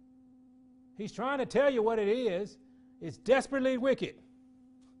 He's trying to tell you what it is. It's desperately wicked.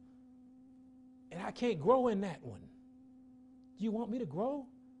 And I can't grow in that one. Do you want me to grow?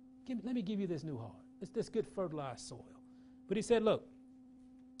 Let me give you this new heart. It's this good fertilized soil. But he said, look,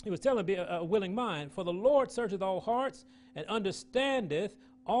 he was telling me a willing mind, for the Lord searcheth all hearts and understandeth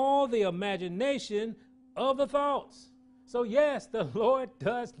all the imagination of the thoughts. So yes, the Lord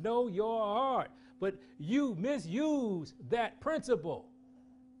does know your heart, but you misuse that principle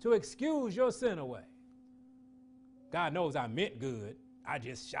to excuse your sin away. God knows I meant good. I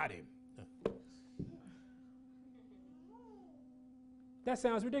just shot him. That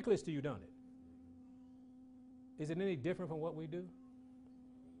sounds ridiculous to you, don't it? Is it any different from what we do?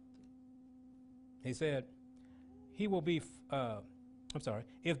 He said, he will be,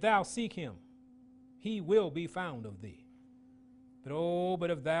 if thou seek him, he will be found of thee.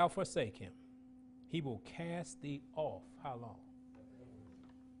 But if thou forsake him, he will cast thee off. How long?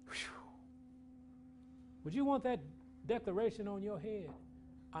 Whew. Would you want that declaration on your head?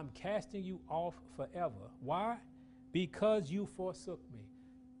 I'm casting you off forever. Why? Because you forsook me.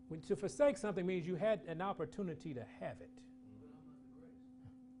 When to forsake something means you had an opportunity to have it.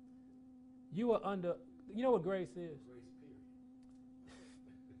 You are under, you know what grace is? Grace,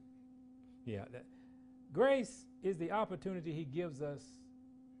 period. Yeah. Grace is the opportunity he gives us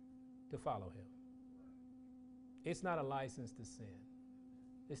to follow him. It's not a license to sin.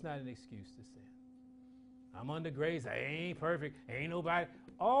 It's not an excuse to sin. I'm under grace. I ain't perfect. Ain't nobody.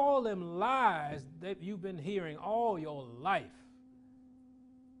 All them lies that you've been hearing all your life.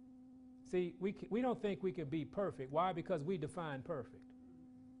 See, we don't think we can be perfect. Why? Because we define perfect.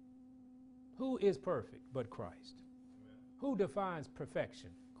 Who is perfect but Christ? Amen. Who defines perfection?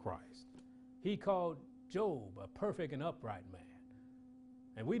 Christ. He called Job a perfect and upright man.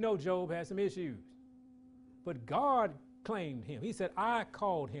 And we know Job had some issues. But God claimed him. He said, I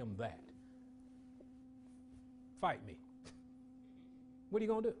called him that. Fight me. What are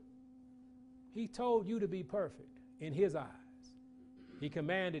you going to do? He told you to be perfect in his eyes. He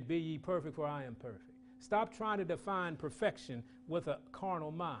commanded, be ye perfect, for I am perfect. Stop trying to define perfection with a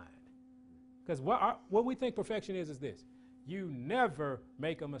carnal mind. Because what we think perfection is this. You never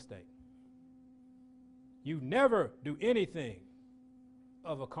make a mistake. You never do anything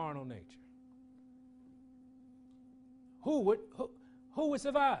of a carnal nature. who would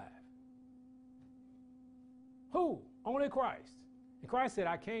survive? Who? Only Christ. And Christ said,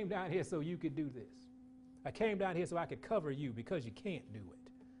 I came down here so you could do this. I came down here so I could cover you because you can't do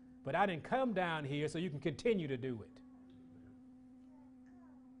it. But I didn't come down here so you can continue to do it.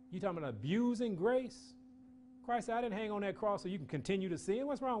 You talking about abusing grace? Christ said, I didn't hang on that cross so you can continue to sin.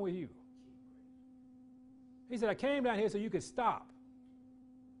 What's wrong with you? He said, I came down here so you could stop.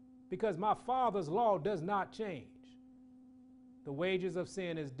 Because my Father's law does not change. The wages of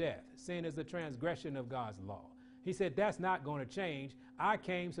sin is death. Sin is the transgression of God's law. He said, that's not going to change. I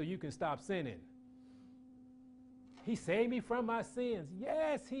came so you can stop sinning. He saved me from my sins.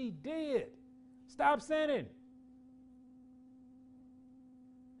 Yes, he did. Stop sinning.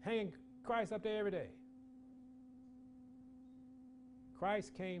 Hanging Christ up there every day.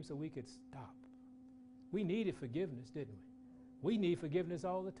 Christ came so we could stop. We needed forgiveness, didn't we? We need forgiveness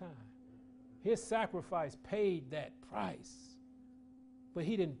all the time. His sacrifice paid that price. But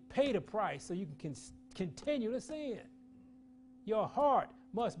he didn't pay the price so you can continue to sin. Your heart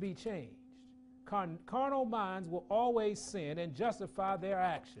must be changed. Carnal minds will always sin and justify their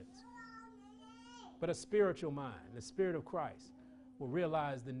actions. But a spiritual mind, the Spirit of Christ, will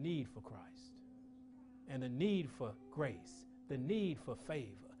realize the need for Christ and the need for grace, the need for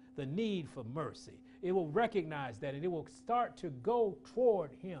favor, the need for mercy. It will recognize that and it will start to go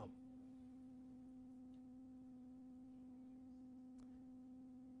toward him.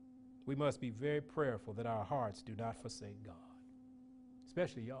 We must be very prayerful that our hearts do not forsake God,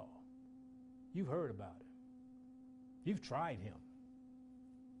 especially y'all. You've heard about him. You've tried him.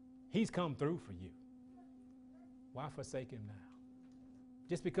 He's come through for you. Why forsake him now?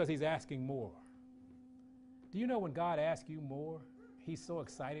 Just because he's asking more. Do you know when God asks you more, he's so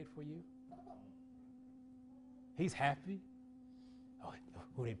excited for you? He's happy. Oh,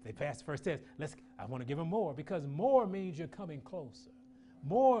 they passed the first test. I want to give him more, because more means you're coming closer.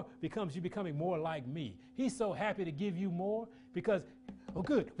 More becomes you becoming more like me. He's so happy to give you more because, oh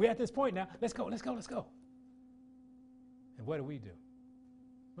good, we're at this point now. Let's go, let's go, let's go. And what do we do?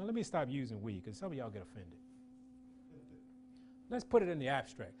 Well, let me stop using we, because some of y'all get offended. Let's put it in the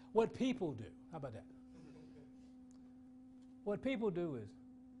abstract. What people do. How about that? What people do is,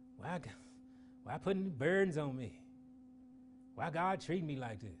 why putting burdens on me? Why God treat me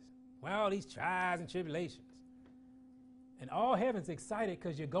like this? Why all these trials and tribulations? And all heaven's excited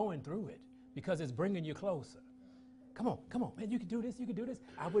because you're going through it, because it's bringing you closer. Come on, man, you can do this, you can do this.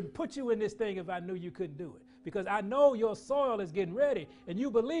 I wouldn't put you in this thing if I knew you couldn't do it, because I know your soil is getting ready and you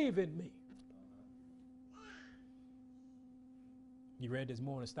believe in me. You read this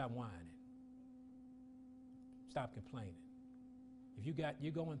morning, stop whining. Stop complaining. If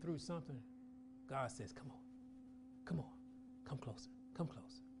you're going through something, God says, come on, come closer, come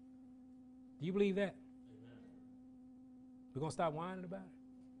closer. Do you believe that? We're going to stop whining about it?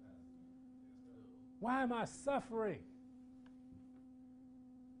 Why am I suffering?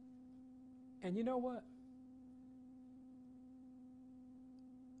 And you know what?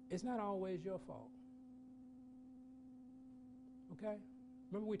 It's not always your fault. Okay?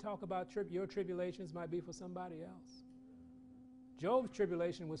 Remember we talk about your tribulations might be for somebody else. Job's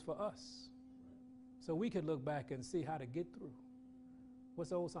tribulation was for us. So we could look back and see how to get through.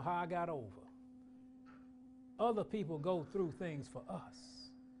 What's the old song? How I got over. Other people go through things for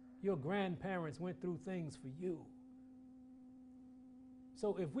us. Your grandparents went through things for you.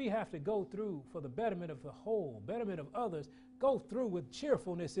 So if we have to go through for the betterment of the whole, betterment of others, go through with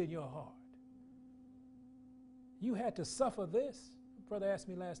cheerfulness in your heart. You had to suffer this. A brother asked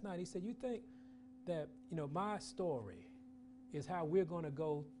me last night, he said, you think that, my story is how we're going to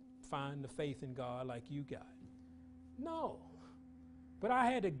go find the faith in God like you got? No. But I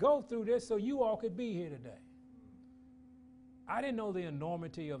had to go through this so you all could be here today. I didn't know the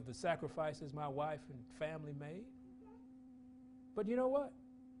enormity of the sacrifices my wife and family made. But you know what?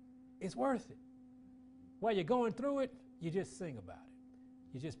 It's worth it. While you're going through it, you just sing about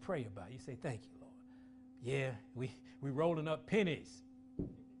it. You just pray about it. You say, thank you, Lord. Yeah, we rolling up pennies.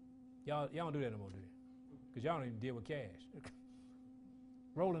 Y'all don't do that no more, do you? Because y'all don't even deal with cash.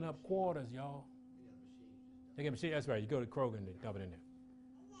 Rolling up quarters, y'all. They get machine. That's right. You go to Kroger and they dump it in there.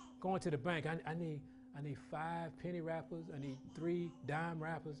 Going to the bank. I need 5 penny wrappers. I need 3 dime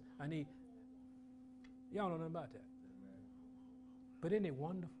wrappers. Y'all don't know nothing about that. But isn't it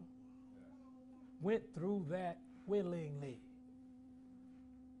wonderful? Went through that willingly.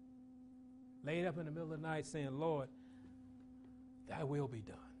 Laid up in the middle of the night saying, Lord, thy will be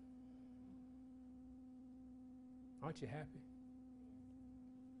done. Aren't you happy?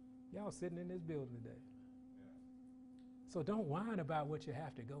 Y'all sitting in this building today. So don't whine about what you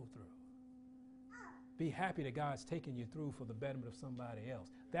have to go through. Be happy that God's taking you through for the betterment of somebody else.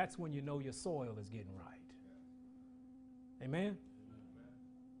 That's when you know your soil is getting right. Amen?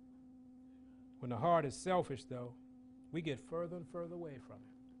 When the heart is selfish, though, we get further and further away from him.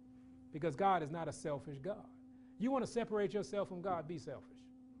 Because God is not a selfish God. You want to separate yourself from God, be selfish.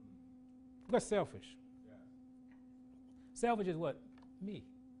 What's selfish? Yeah. Selfish is what? Me.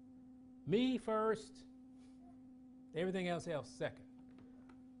 Me first, everything else second.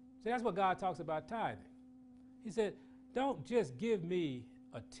 See, that's what God talks about tithing. He said, don't just give me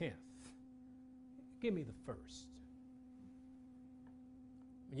a tenth. Give me the first.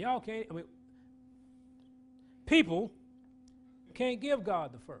 Y'all can't, people can't give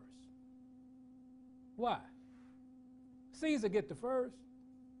God the first. Why? Caesar get the first.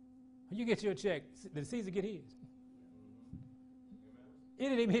 You get your check, did Caesar get his? It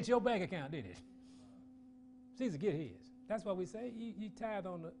didn't even hit your bank account, did it? Caesar get his. That's why we say you tithe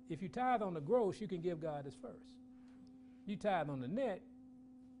on the, if you tithe on the gross, you can give God his first. You tithe on the net,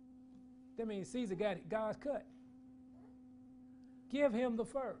 that means Caesar got God's cut. Give him the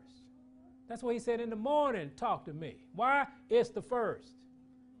first. That's why he said in the morning, talk to me. Why? It's the first.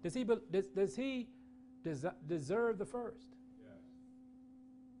 Does he deserve the first? Yes.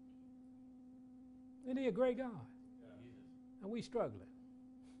 Isn't he a great God? Yeah. And we struggling.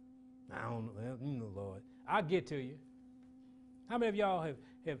 I don't know, Lord. I'll get to you. How many of y'all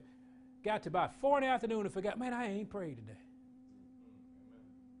have got to about 4 in the afternoon and forgot, man, I ain't prayed today.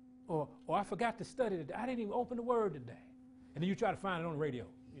 Or I forgot to study today. I didn't even open the word today. And then you try to find it on the radio,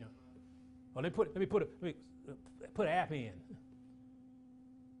 you know. Or let me put an app in.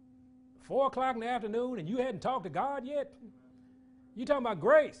 4 o'clock in the afternoon and you hadn't talked to God yet? You talking about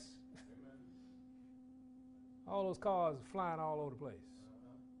grace. All those cars flying all over the place.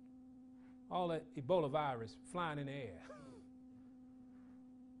 All that Ebola virus flying in the air.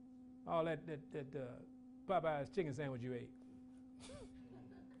 All that Popeye's chicken sandwich you ate.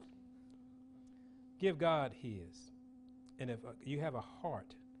 Give God his. And if you have a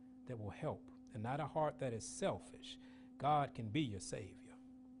heart that will help and not a heart that is selfish, God can be your Savior.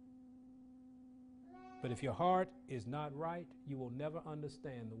 But if your heart is not right, you will never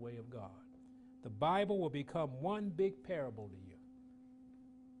understand the way of God. The Bible will become one big parable to you.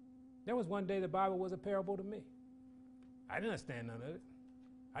 There was one day the Bible was a parable to me. I didn't understand none of it.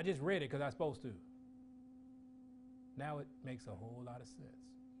 I just read it because I was supposed to. Now it makes a whole lot of sense.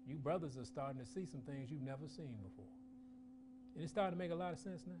 You brothers are starting to see some things you've never seen before. And it's starting to make a lot of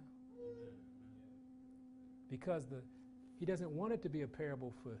sense now. Because he doesn't want it to be a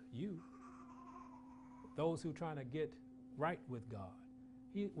parable for you, those who are trying to get right with God.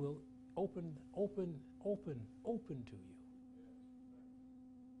 He will open to you.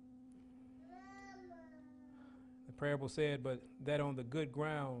 The parable said, but that on the good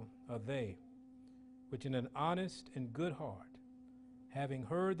ground are they, which in an honest and good heart, having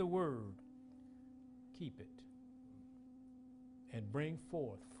heard the word, keep it, and bring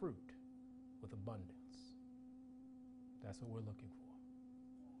forth fruit with abundance. That's what we're looking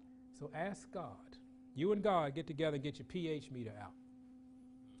for. So ask God. You and God get together and get your pH meter out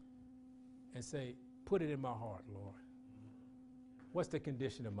and say, put it in my heart, Lord. What's the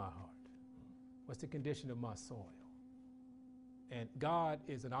condition of my heart? What's the condition of my soil? And God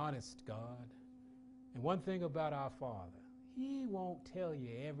is an honest God. And one thing about our Father, he won't tell you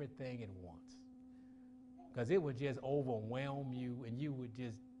everything at once, because it would just overwhelm you and you would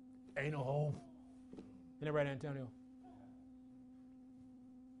just, ain't no hope. Isn't that right, Antonio?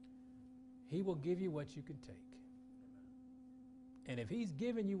 He will give you what you can take. And if he's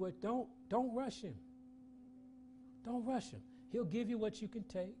giving you what, don't rush him. Don't rush him. He'll give you what you can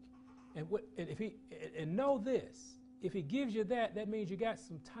take. And know this, if he gives you that, that means you got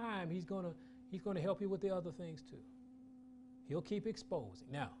some time. He's gonna help you with the other things too. He'll keep exposing.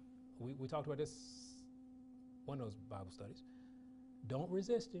 Now, we talked about this one of those Bible studies. Don't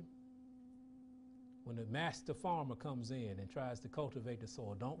resist him. When the master farmer comes in and tries to cultivate the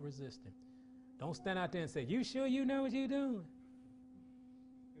soil, don't resist him. Don't stand out there and say, you sure you know what you're doing?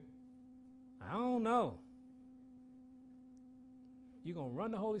 I don't know. You're going to run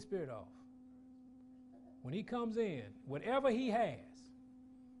the Holy Spirit off. When he comes in, whatever he has,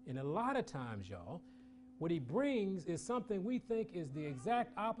 and a lot of times, y'all, what he brings is something we think is the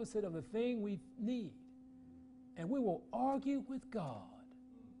exact opposite of the thing we need. And we will argue with God.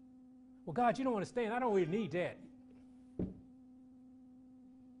 Well, God, you don't understand. I don't really need that.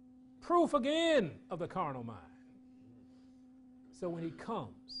 Proof again of the carnal mind. So when he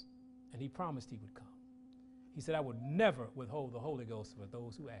comes, and he promised he would come, he said, I would never withhold the Holy Ghost for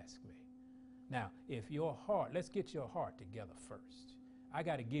those who ask me. Now, if your heart, let's get your heart together first. I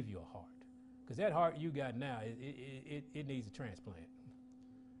got to give you a heart. Because that heart you got now, it needs a transplant.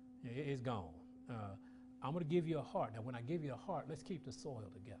 It's gone. I'm going to give you a heart. Now, when I give you a heart, let's keep the soil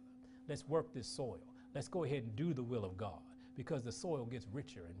together. Let's work this soil. Let's go ahead and do the will of God, because the soil gets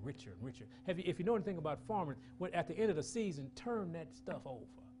richer and richer and richer. If you know anything about farming, at the end of the season, turn that stuff over.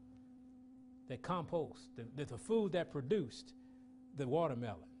 That compost, the food that produced the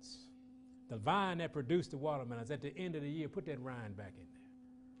watermelons, the vine that produced the watermelons, at the end of the year, put that rind back in there.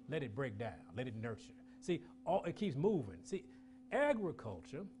 Let it break down. Let it nurture. See, it keeps moving. See,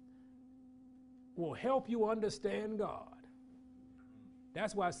 agriculture will help you understand God.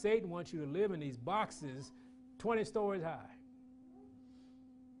 That's why Satan wants you to live in these boxes 20 stories high.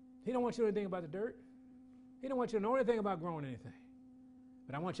 He don't want you to know anything about the dirt. He don't want you to know anything about growing anything.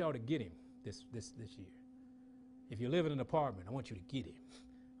 But I want y'all to get him this year. If you live in an apartment, I want you to get him.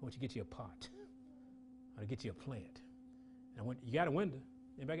 I want you to get you a pot. I want to get you a plant. And you got a window.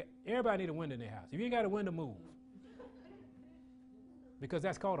 Everybody need a window in their house. If you ain't got a window, move. Because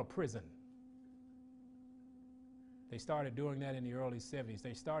that's called a prison. They started doing that in the early 70s.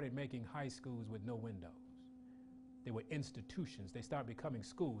 They started making high schools with no windows. They were institutions. They started becoming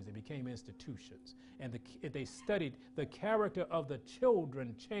schools. They became institutions. And they studied the character of the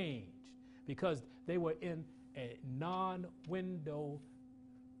children changed because they were in a non-window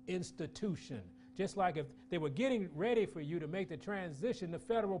institution. Just like if they were getting ready for you to make the transition to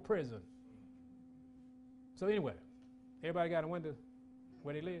federal prison. So anyway, everybody got a window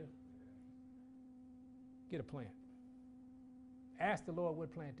where they live? Get a plant. Ask the Lord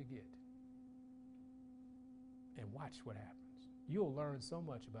what plant to get. And watch what happens. You'll learn so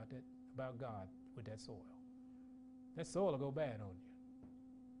much about God with that soil. That soil will go bad on you.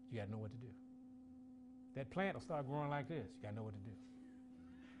 You got to know what to do. That plant will start growing like this. You got to know what to do.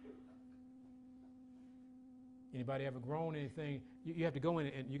 Anybody ever grown anything? You have to go in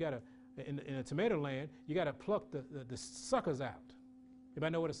and you got to, in a tomato land, you got to pluck the suckers out.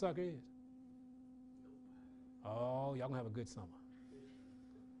 Anybody know what a sucker is? Oh, y'all gonna have a good summer.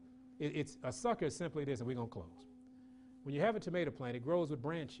 It's a sucker is simply this, and we're gonna close. When you have a tomato plant, it grows with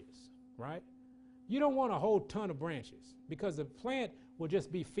branches, right? You don't want a whole ton of branches because the plant will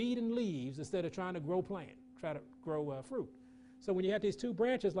just be feeding leaves instead of trying to grow fruit. So when you have these two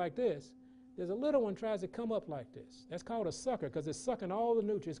branches like this, there's a little one tries to come up like this. That's called a sucker because it's sucking all the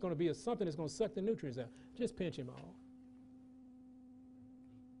nutrients. It's going to be something that's going to suck the nutrients out. Just pinch him off.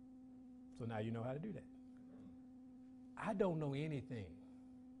 So now you know how to do that. I don't know anything,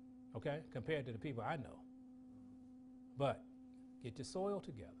 okay, compared to the people I know. But get your soil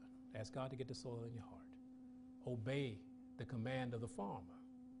together. Ask God to get the soil in your heart. Obey the command of the farmer.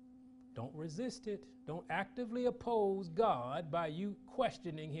 Don't resist it. Don't actively oppose God by you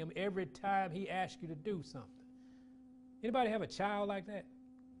questioning him every time he asks you to do something. Anybody have a child like that?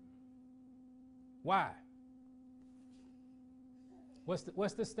 Why?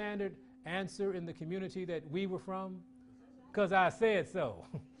 What's the standard answer in the community that we were from? Because I said so.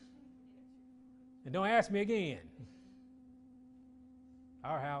 And don't ask me again.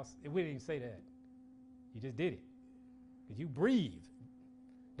 Our house, we didn't even say that. You just did it. Because you breathe.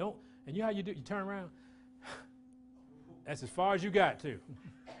 Don't, and you know how you do, you turn around. That's as far as you got to.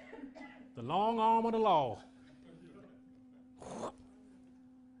 The long arm of the law.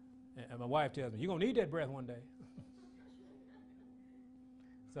 And my wife tells me, you're going to need that breath one day.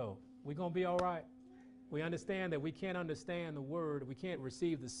 So we're going to be all right. We understand that we can't understand the word. We can't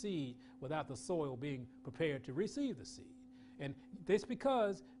receive the seed without the soil being prepared to receive the seed. And this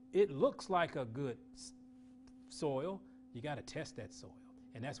because it looks like a good soil, you got to test that soil.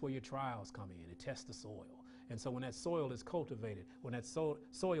 And that's where your trials come in. It tests the soil. And so when that soil is cultivated, when that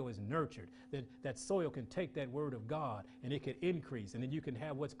soil is nurtured, then that soil can take that word of God and it can increase. And then you can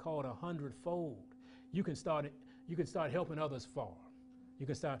have what's called 100-fold. You can start helping others farm. You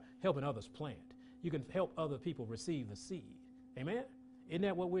can start helping others plant. You can help other people receive the seed. Amen? Isn't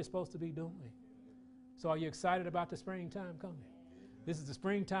that what we're supposed to be doing? So are you excited about the springtime coming? This is the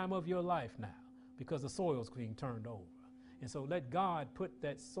springtime of your life now because the soil's being turned over. And so let God put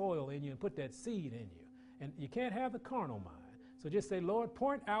that soil in you and put that seed in you. And you can't have the carnal mind. So just say, Lord,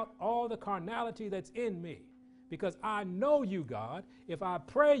 point out all the carnality that's in me because I know you, God. If I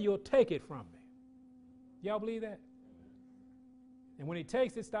pray, you'll take it from me. Y'all believe that? And when he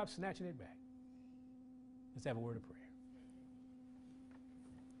takes it, stop snatching it back. Let's have a word of prayer.